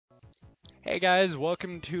Hey guys,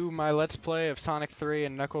 welcome to my Let's Play of Sonic 3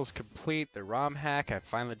 and Knuckles Complete, the ROM hack. I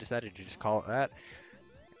finally decided to just call it that.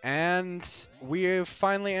 And we've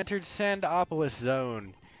finally entered Sandopolis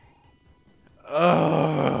Zone.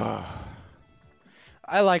 Ugh.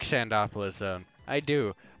 I like Sandopolis Zone. I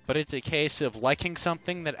do. But it's a case of liking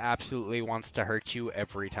something that absolutely wants to hurt you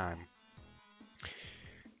every time.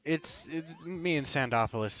 It's me and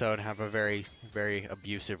Sandopolis Zone have a very, very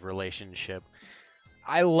abusive relationship.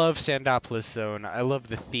 I love Sandopolis Zone. I love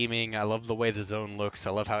the theming. I love the way the zone looks. I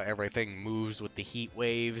love how everything moves with the heat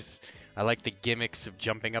waves. I like the gimmicks of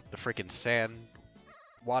jumping up the freaking sand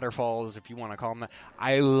waterfalls, if you want to call them that.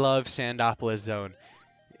 I love Sandopolis Zone.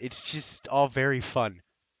 It's just all very fun.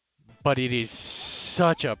 But it is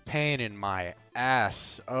such a pain in my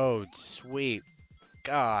ass. Oh, sweet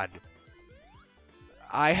God.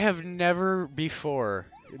 I have never before,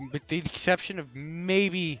 with the exception of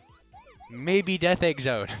maybe Death Egg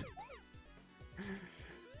Zone,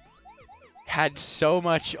 had so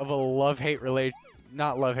much of a love-hate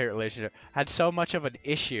relationship, had so much of an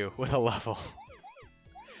issue with a level.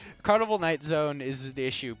 Carnival Night Zone is an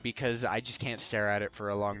issue because I just can't stare at it for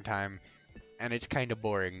a long time, and it's kind of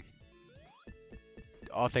boring.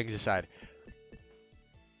 All things aside.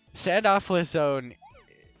 Sandopolis Zone,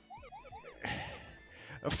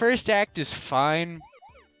 first act is fine.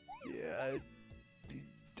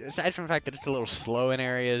 Aside from the fact that it's a little slow in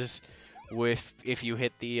areas, if you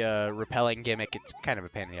hit the repelling gimmick, it's kind of a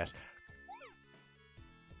pain in the ass.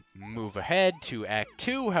 Move ahead to Act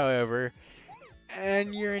 2, however,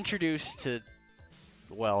 and you're introduced to,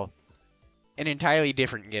 well, an entirely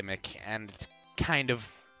different gimmick, and it's kind of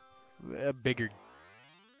a bigger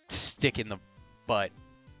stick in the butt,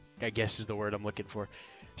 I guess is the word I'm looking for.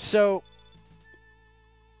 So,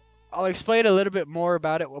 I'll explain a little bit more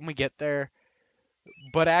about it when we get there.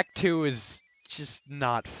 But Act 2 is just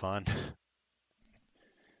not fun.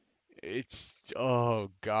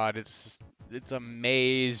 Oh god, it's a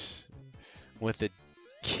maze with a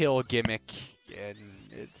kill gimmick, and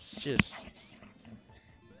it's just...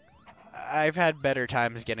 I've had better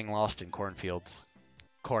times getting lost in cornfields.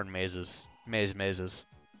 Corn mazes. Mazes.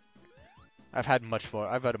 I've had a much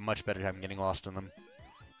better time getting lost in them.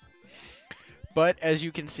 But, as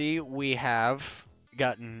you can see, we have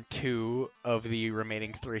gotten 2 of the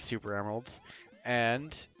remaining 3 Super Emeralds,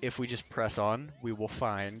 and if we just press on, we will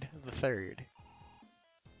find the 3rd.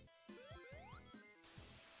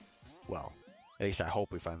 Well, at least I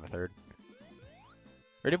hope we find the 3rd.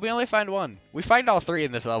 Or did we only find 1? We find all 3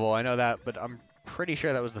 in this level, I know that, but I'm pretty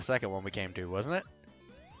sure that was the 2nd one we came to, wasn't it?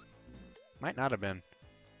 Might not have been.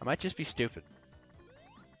 I might just be stupid.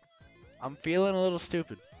 I'm feeling a little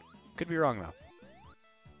stupid. Could be wrong, though.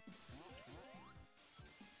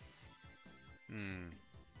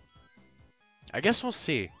 I guess we'll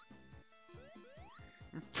see.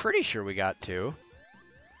 I'm pretty sure we got 2.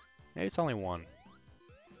 Maybe it's only 1.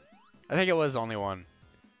 I think it was only 1.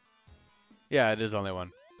 Yeah, it is only 1.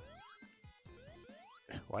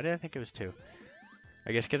 Why did I think it was 2?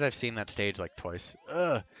 I guess because I've seen that stage like twice.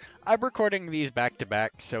 Ugh. I'm recording these back to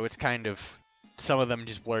back, so it's kind of... some of them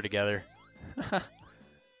just blur together.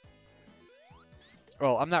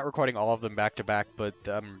 Well, I'm not recording all of them back to back, but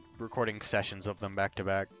I'm recording sessions of them back to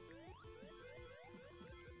back.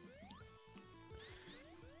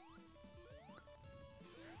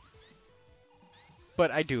 But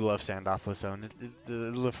I do love Sandopolis Zone.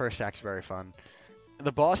 The first act's very fun.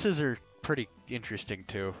 The bosses are pretty interesting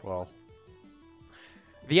too. Well,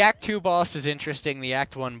 the Act 2 boss is interesting. The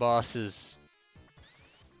Act 1 boss is...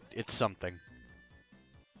 it's something.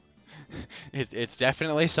 It's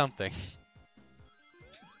definitely something.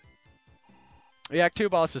 The Act 2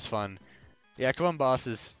 boss is fun. The Act 1 boss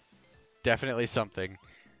is definitely something.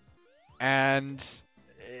 And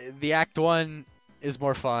the Act 1 is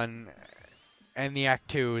more fun. And the Act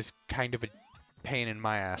 2 is kind of a pain in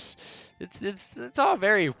my ass. It's all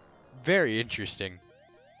very, very interesting.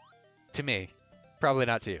 To me. Probably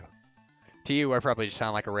not to you. To you, I probably just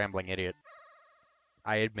sound like a rambling idiot.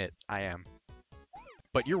 I admit, I am.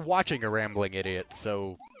 But you're watching a rambling idiot,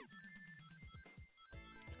 so...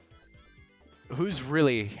 who's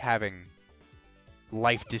really having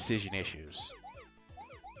life decision issues?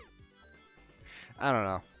 I don't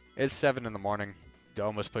know. It's 7 in the morning.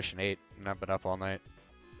 Almost pushing 8, and I've been up all night.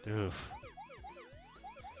 Oof.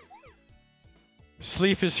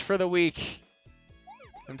 Sleep is for the weak.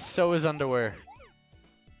 And so is underwear.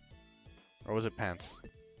 Or was it pants?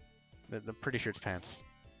 I'm pretty sure it's pants.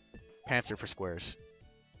 Pants are for squares.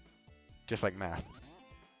 Just like math.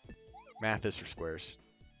 Math is for squares.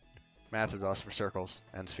 Math is also for circles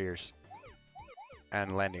and spheres.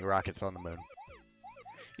 And landing rockets on the moon.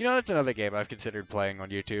 You know, that's another game I've considered playing on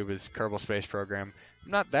YouTube is Kerbal Space Program.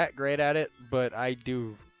 I'm not that great at it, but I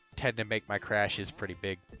do tend to make my crashes pretty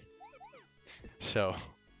big. So,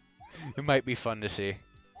 it might be fun to see.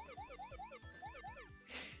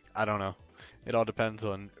 I don't know. It all depends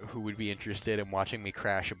on who would be interested in watching me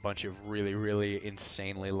crash a bunch of really, really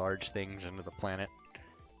insanely large things into the planet.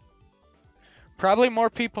 Probably more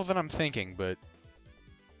people than I'm thinking, but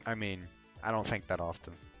I mean, I don't think that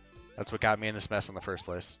often. That's what got me in this mess in the first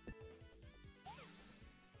place.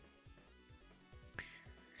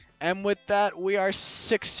 And with that, we are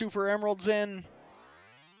 6 Super Emeralds in.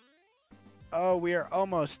 Oh, we are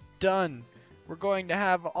almost done. We're going to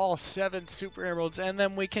have all 7 Super Emeralds, and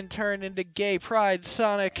then we can turn into Gay Pride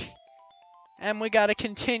Sonic. And we gotta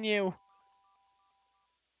continue.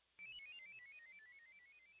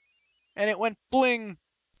 And it went bling.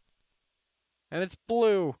 And it's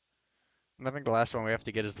blue. And I think the last one we have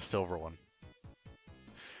to get is the silver one.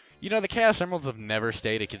 You know, the Chaos Emeralds have never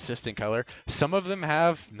stayed a consistent color. Some of them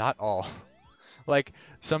have, not all. Like,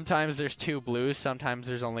 sometimes there's 2 blues, sometimes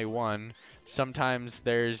there's only 1. Sometimes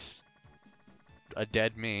there's a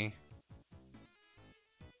dead me.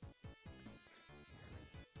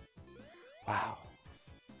 Wow.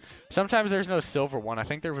 Sometimes there's no silver one. I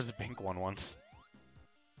think there was a pink one once.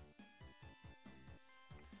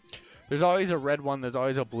 There's always a red one, there's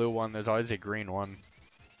always a blue one, there's always a green one.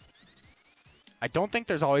 I don't think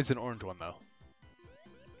there's always an orange one, though.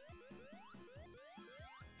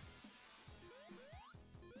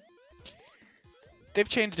 They've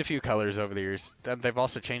changed a few colors over the years. They've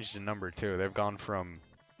also changed in number, too. They've gone from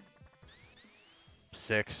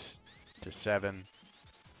 6 to 7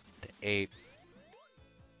 to 8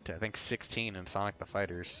 to, I think, 16 in Sonic the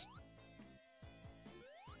Fighters.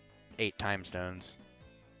 8 time stones.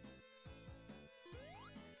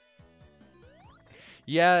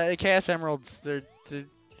 Yeah, the Chaos Emeralds,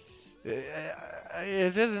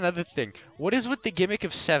 there's another thing. What is with the gimmick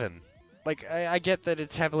of 7? Like, I get that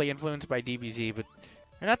it's heavily influenced by DBZ, but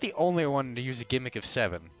they're not the only one to use a gimmick of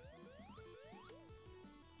 7.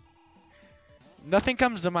 Nothing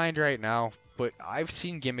comes to mind right now, but I've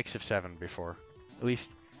seen gimmicks of 7 before. At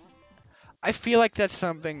least, I feel like that's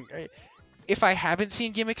something... If I haven't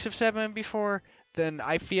seen gimmicks of 7 before, then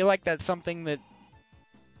I feel like that's something that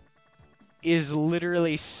is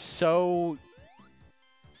literally so...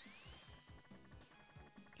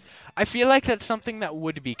 I feel like that's something that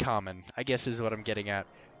would be common, I guess is what I'm getting at.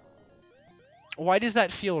 Why does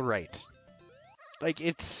that feel right? Like,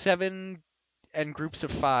 it's 7 and groups of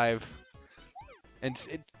 5. And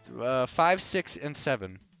it's 5, 6, and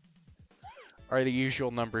 7 are the usual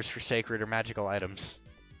numbers for sacred or magical items.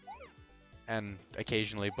 And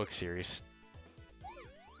occasionally book series.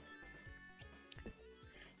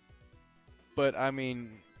 But, I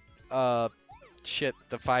mean, shit,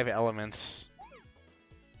 the 5 elements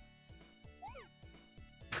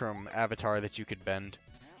from Avatar that you could bend.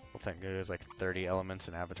 Well, thank goodness, there's like 30 elements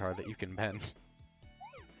in Avatar that you can bend.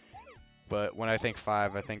 But when I think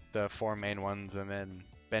 5, I think the 4 main ones and then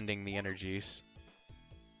bending the energies.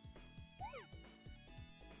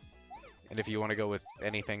 And if you want to go with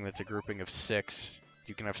anything that's a grouping of 6,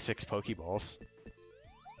 you can have 6 Pokeballs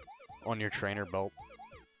on your trainer belt.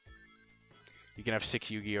 You can have 6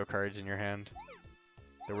 Yu-Gi-Oh cards in your hand.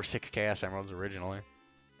 There were 6 Chaos Emeralds originally.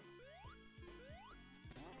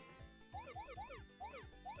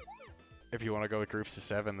 If you want to go with groups of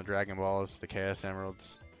 7, the Dragon Balls, the Chaos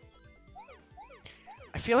Emeralds.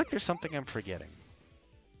 I feel like there's something I'm forgetting.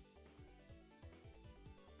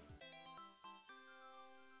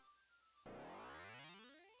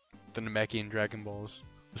 The Namekian Dragon Balls,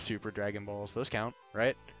 the Super Dragon Balls, those count,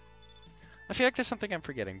 right? I feel like there's something I'm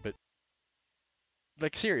forgetting, but...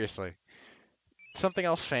 Like, seriously. Something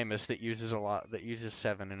else famous that uses a lot, that uses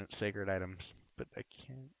 7 in its sacred items, but I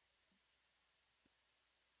can't...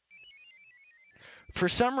 For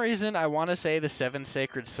some reason, I want to say the 7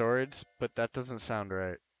 sacred swords, but that doesn't sound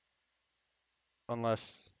right.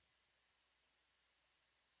 Unless...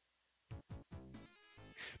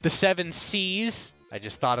 The 7 seas! I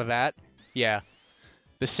just thought of that. Yeah.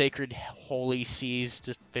 The sacred holy seas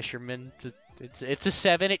to fishermen. It's a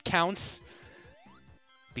 7, it counts.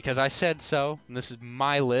 Because I said so, and this is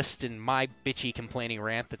my list and my bitchy complaining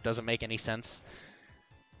rant that doesn't make any sense.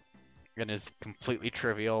 And is completely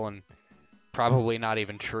trivial and probably not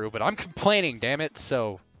even true, but I'm complaining, damn it,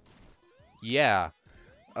 so... Yeah.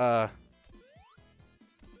 The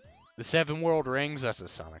 7 world rings, that's a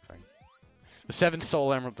Sonic thing. The 7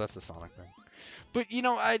 soul emeralds, that's a Sonic thing. But, you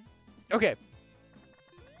know, okay.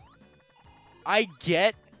 I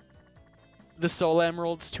get the soul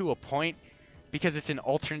emeralds to a point, because it's in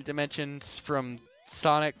alternate dimensions from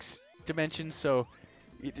Sonic's dimensions, so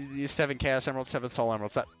 7 Chaos Emeralds, 7 Soul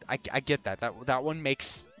Emeralds. That I get that. That one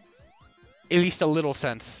makes at least a little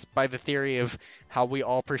sense by the theory of how we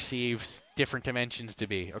all perceive different dimensions to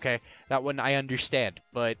be. Okay, that one I understand,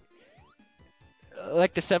 but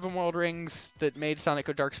like the 7 World Rings that made Sonic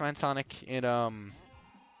go Dark Sonic in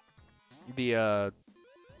the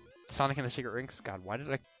Sonic and the Secret Rings. God, why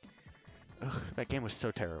did I? Ugh, that game was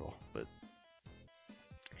so terrible. But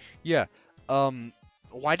yeah,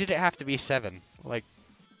 why did it have to be 7? Like,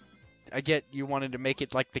 I get you wanted to make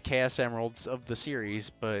it like the Chaos Emeralds of the series,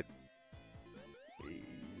 but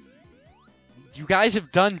you guys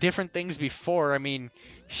have done different things before. I mean,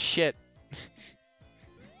 shit.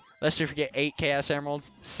 Lest you forget 8 Chaos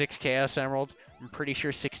Emeralds, 6 Chaos Emeralds. I'm pretty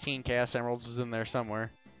sure 16 Chaos Emeralds was in there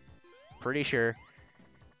somewhere. Pretty sure.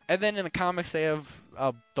 And then in the comics they have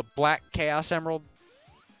the Black Chaos Emerald.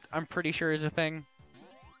 I'm pretty sure is a thing.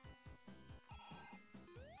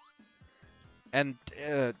 And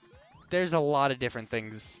there's a lot of different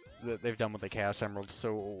things that they've done with the Chaos Emeralds.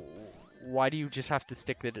 So why do you just have to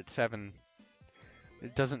stick it at 7?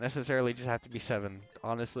 It doesn't necessarily just have to be 7.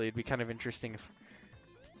 Honestly, it'd be kind of interesting if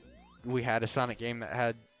we had a Sonic game that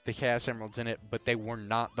had the Chaos Emeralds in it, but they were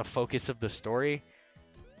not the focus of the story.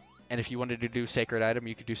 And if you wanted to do Sacred Item,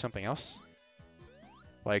 you could do something else.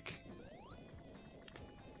 Like,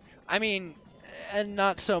 I mean, and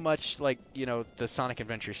not so much like, you know, the Sonic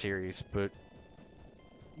Adventure series, but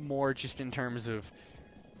more just in terms of,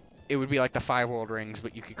 it would be like the 5 World Rings,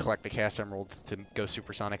 but you could collect the Chaos Emeralds to go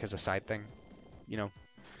Super Sonic as a side thing, you know.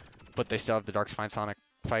 But they still have the Dark Sonic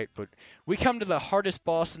fight. But we come to the hardest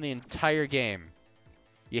boss in the entire game.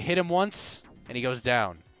 You hit him once, and he goes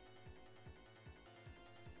down.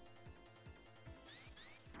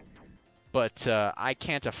 But I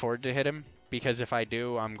can't afford to hit him, because if I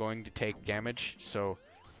do, I'm going to take damage, so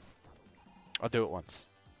I'll do it once.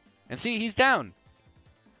 And see, he's down.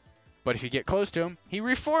 But if you get close to him, he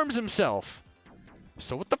reforms himself.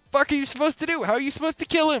 So what the fuck are you supposed to do? How are you supposed to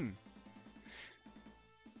kill him?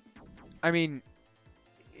 I mean,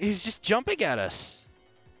 he's just jumping at us.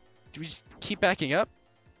 Do we just keep backing up?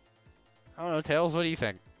 I don't know, Tails, what do you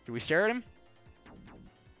think? Do we stare at him?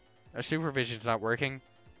 Our supervision's not working.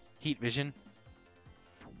 Heat vision.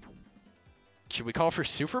 Should we call for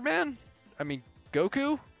Superman? I mean,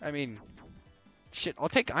 Goku? I mean, shit, I'll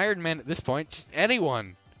take Iron Man at this point. Just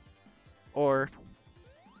anyone. Or,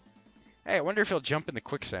 hey, I wonder if he'll jump in the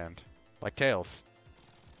quicksand. Like Tails.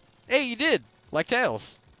 Hey, you did! Like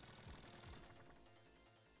Tails.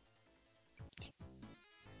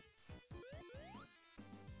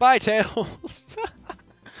 Bye, Tails!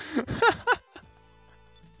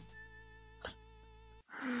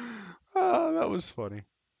 Oh, that was funny.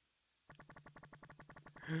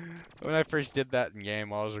 When I first did that in game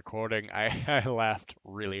while I was recording, I laughed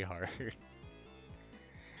really hard.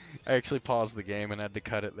 I actually paused the game and had to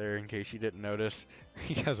cut it there in case you didn't notice,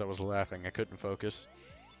 because I was laughing. I couldn't focus.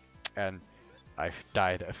 And I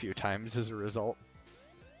died a few times as a result.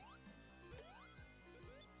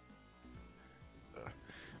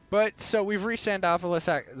 But, so we've reached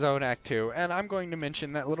Sandopolis Zone Act 2, and I'm going to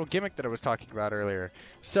mention that little gimmick that I was talking about earlier.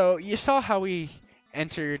 So, you saw how we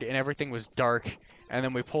entered and everything was dark, and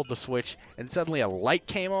then we pulled the switch, and suddenly a light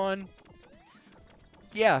came on?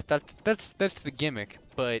 Yeah, that's the gimmick,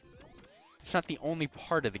 but it's not the only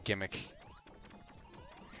part of the gimmick.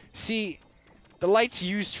 See, the light's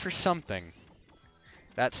used for something.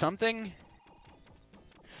 That something?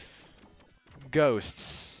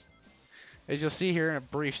 Ghosts. As you'll see here in a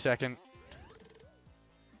brief second,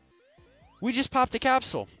 we just popped a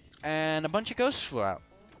capsule, and a bunch of ghosts flew out.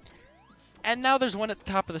 And now there's one at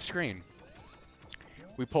the top of the screen.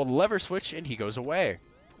 We pull the lever switch, and he goes away.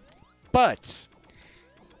 But,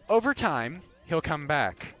 over time, he'll come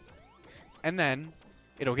back. And then,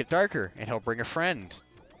 it'll get darker, and he'll bring a friend.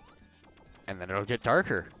 And then it'll get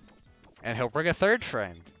darker, and he'll bring a third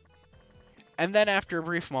friend. And then after a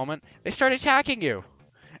brief moment, they start attacking you.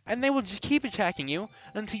 And they will just keep attacking you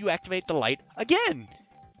until you activate the light again,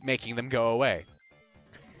 making them go away.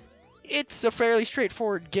 It's a fairly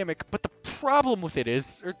straightforward gimmick, but the problem with it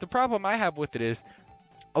is, or the problem I have with it is,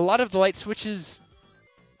 a lot of the light switches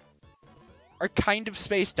are kind of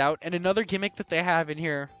spaced out, and another gimmick that they have in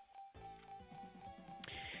here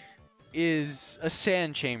is a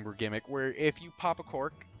sand chamber gimmick, where if you pop a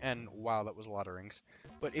cork, and wow, that was a lot of rings,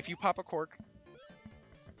 but if you pop a cork,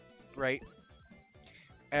 right,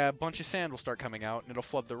 a bunch of sand will start coming out, and it'll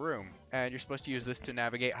flood the room. And you're supposed to use this to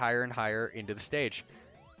navigate higher and higher into the stage.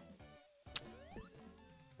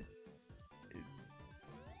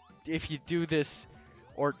 If you do this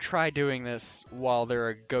or try doing this while there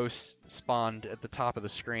are ghosts spawned at the top of the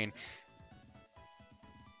screen.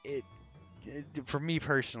 It for me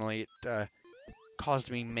personally, it caused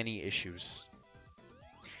me many issues.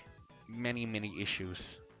 Many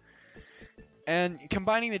issues. And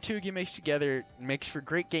combining the two gimmicks together makes for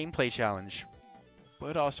great gameplay challenge,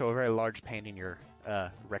 but also a very large pain in your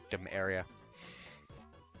rectum area.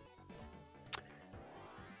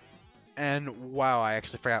 And wow, I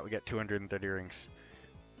actually forgot we got 230 rings.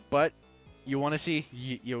 But you want to see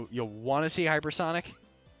you'll want to see hypersonic.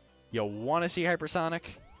 You'll want to see hypersonic.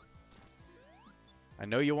 I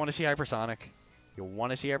know you want to see hypersonic. You'll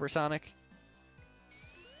want to see hypersonic.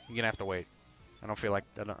 You're gonna have to wait. I don't feel like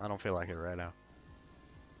it right now.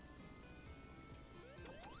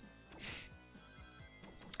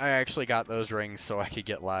 I actually got those rings so I could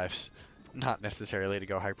get lives, not necessarily to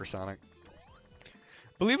go hypersonic.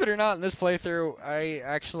 Believe it or not, in this playthrough, I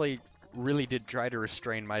actually really did try to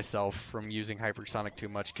restrain myself from using hypersonic too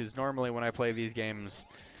much, because normally when I play these games,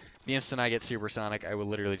 the instant I get supersonic, I will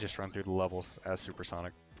literally just run through the levels as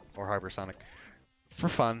supersonic or hypersonic for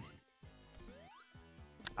fun.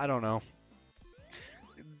 I don't know.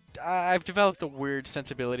 I've developed a weird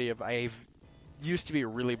sensibility of I've used to be a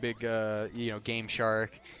really big, Game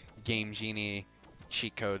Shark, Game Genie,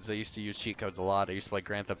 cheat codes. I used to use cheat codes a lot. I used to play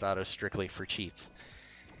Grand Theft Auto strictly for cheats.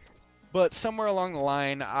 But somewhere along the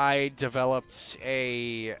line, I developed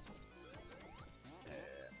I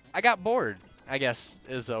got bored, I guess,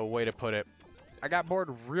 is a way to put it. I got bored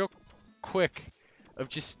real quick of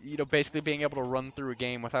just, basically being able to run through a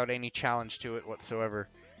game without any challenge to it whatsoever.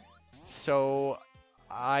 So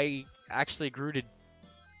I actually grew to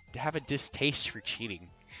have a distaste for cheating.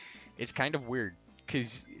 It's kind of weird,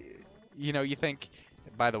 because, you think,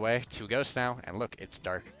 by the way, 2 ghosts now, and look, it's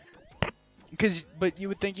dark. But you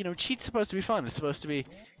would think, cheat's supposed to be fun. It's supposed to be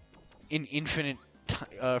an infinite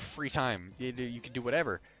free time. You can do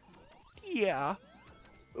whatever. Yeah,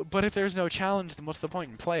 but if there's no challenge, then what's the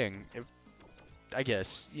point in playing? I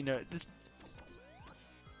guess,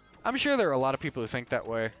 I'm sure there are a lot of people who think that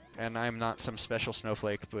way, and I'm not some special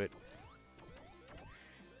snowflake, but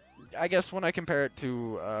I guess when I compare it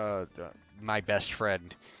to my best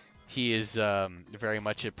friend, he is very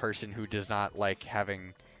much a person who does not like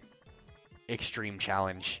having extreme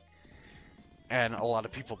challenge, and a lot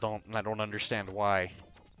of people don't, and I don't understand why.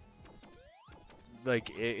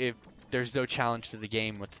 Like, if there's no challenge to the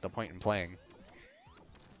game, what's the point in playing?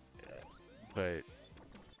 But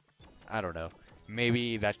I don't know.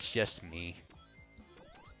 Maybe that's just me.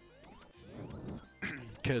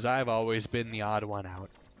 Because I've always been the odd one out.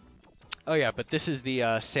 Oh yeah, but this is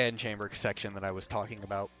the sand chamber section that I was talking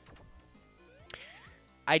about.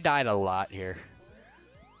 I died a lot here.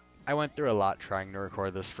 I went through a lot trying to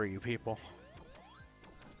record this for you people.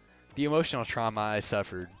 The emotional trauma I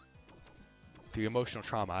suffered.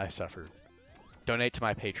 Donate to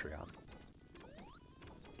my Patreon.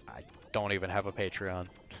 I don't even have a Patreon.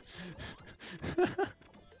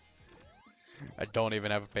 I don't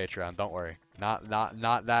even have a Patreon, don't worry. Not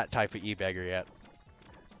that type of e-beggar yet.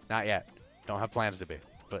 Not yet. Don't have plans to be,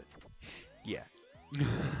 but yeah.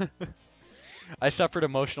 I suffered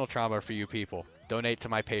emotional trauma for you people. Donate to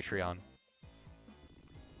my Patreon.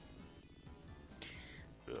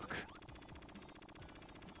 Ugh.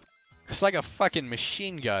 It's like a fucking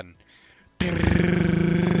machine gun.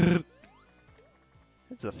 This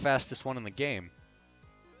is the fastest one in the game.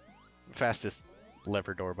 Fastest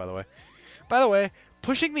lever door, by the way. By the way,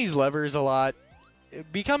 pushing these levers a lot,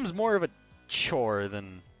 it becomes more of a chore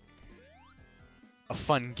than a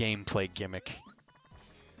fun gameplay gimmick.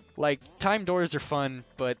 Like, time doors are fun,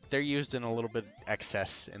 but they're used in a little bit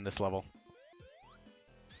excess in this level.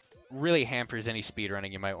 Really hampers any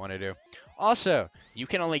speedrunning you might want to do. Also, you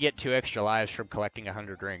can only get 2 extra lives from collecting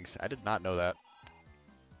 100 rings. I did not know that.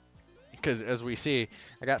 Because, as we see,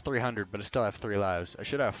 I got 300, but I still have 3 lives. I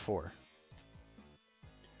should have 4.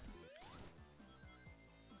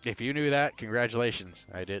 If you knew that, congratulations.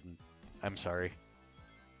 I didn't. I'm sorry.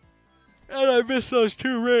 And I missed those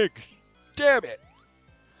 2 rings. Damn it.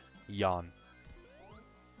 Yawn.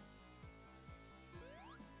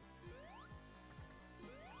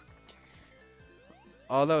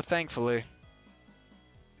 Although, thankfully,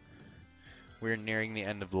 we're nearing the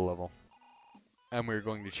end of the level. And we're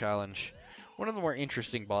going to challenge one of the more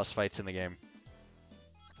interesting boss fights in the game.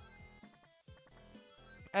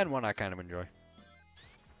 And one I kind of enjoy.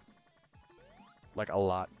 Like, a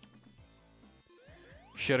lot.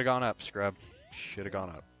 Should have gone up, scrub. Should have gone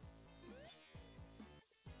up.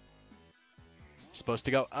 Supposed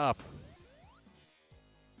to go up.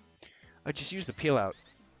 I just use the peel out.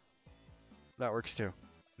 That works too.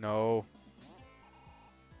 No.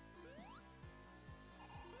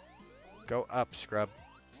 Go up, scrub.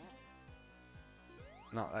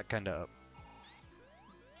 Not that kind of up.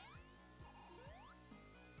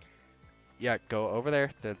 Yeah, go over there.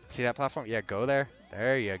 See that platform? Yeah, go there.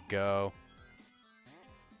 There you go.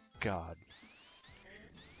 God.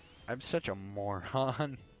 I'm such a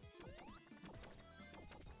moron.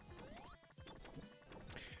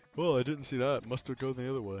 Well, I didn't see that. Must have gone the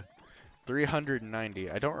other way. 390.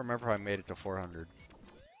 I don't remember how I made it to 400.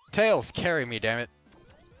 Tails, carry me, damn it.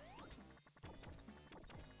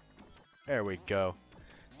 There we go.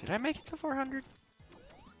 Did I make it to 400?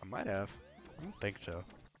 I might have. I don't think so.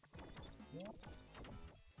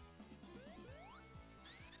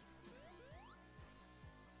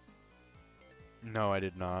 No, I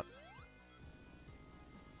did not.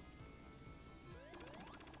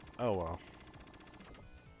 Oh well.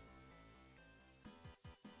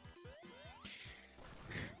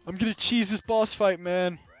 I'm gonna cheese this boss fight,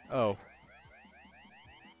 man. Oh.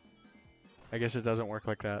 I guess it doesn't work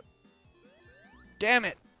like that. Damn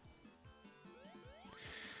it!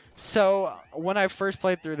 So, when I first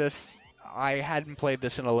played through this, I hadn't played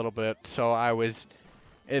this in a little bit, so I was...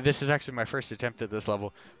 This is actually my first attempt at this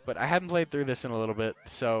level, but I hadn't played through this in a little bit,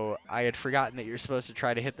 so I had forgotten that you're supposed to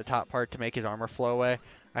try to hit the top part to make his armor flow away.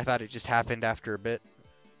 I thought it just happened after a bit.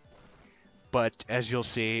 But, as you'll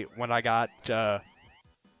see, when I got...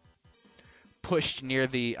 pushed near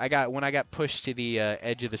the when I got pushed to the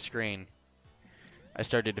edge of the screen, I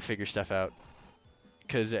started to figure stuff out.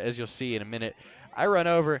 Because as you'll see in a minute, I run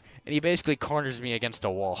over and he basically corners me against a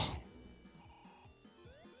wall.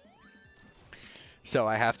 So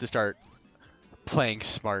I have to start playing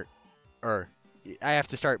smart, or I have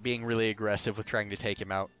to start being really aggressive with trying to take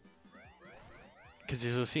him out. Because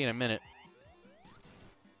as you'll see in a minute,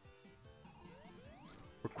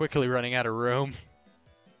 we're quickly running out of room.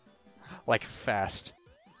 Like, fast.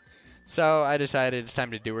 So, I decided it's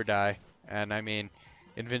time to do or die. And, I mean,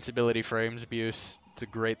 invincibility frames abuse. It's a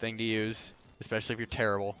great thing to use, especially if you're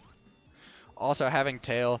terrible. Also, having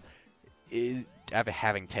tails can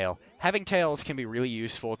be really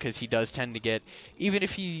useful because he does tend to get, even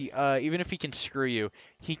if he can screw you,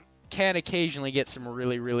 he can occasionally get some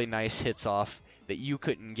really, really nice hits off that you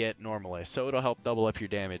couldn't get normally. So, it'll help double up your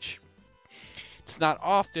damage. It's not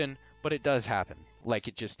often, but it does happen. Like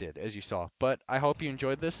it just did, as you saw. But I hope you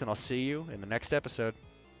enjoyed this, and I'll see you in the next episode,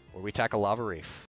 where we tackle Lava Reef.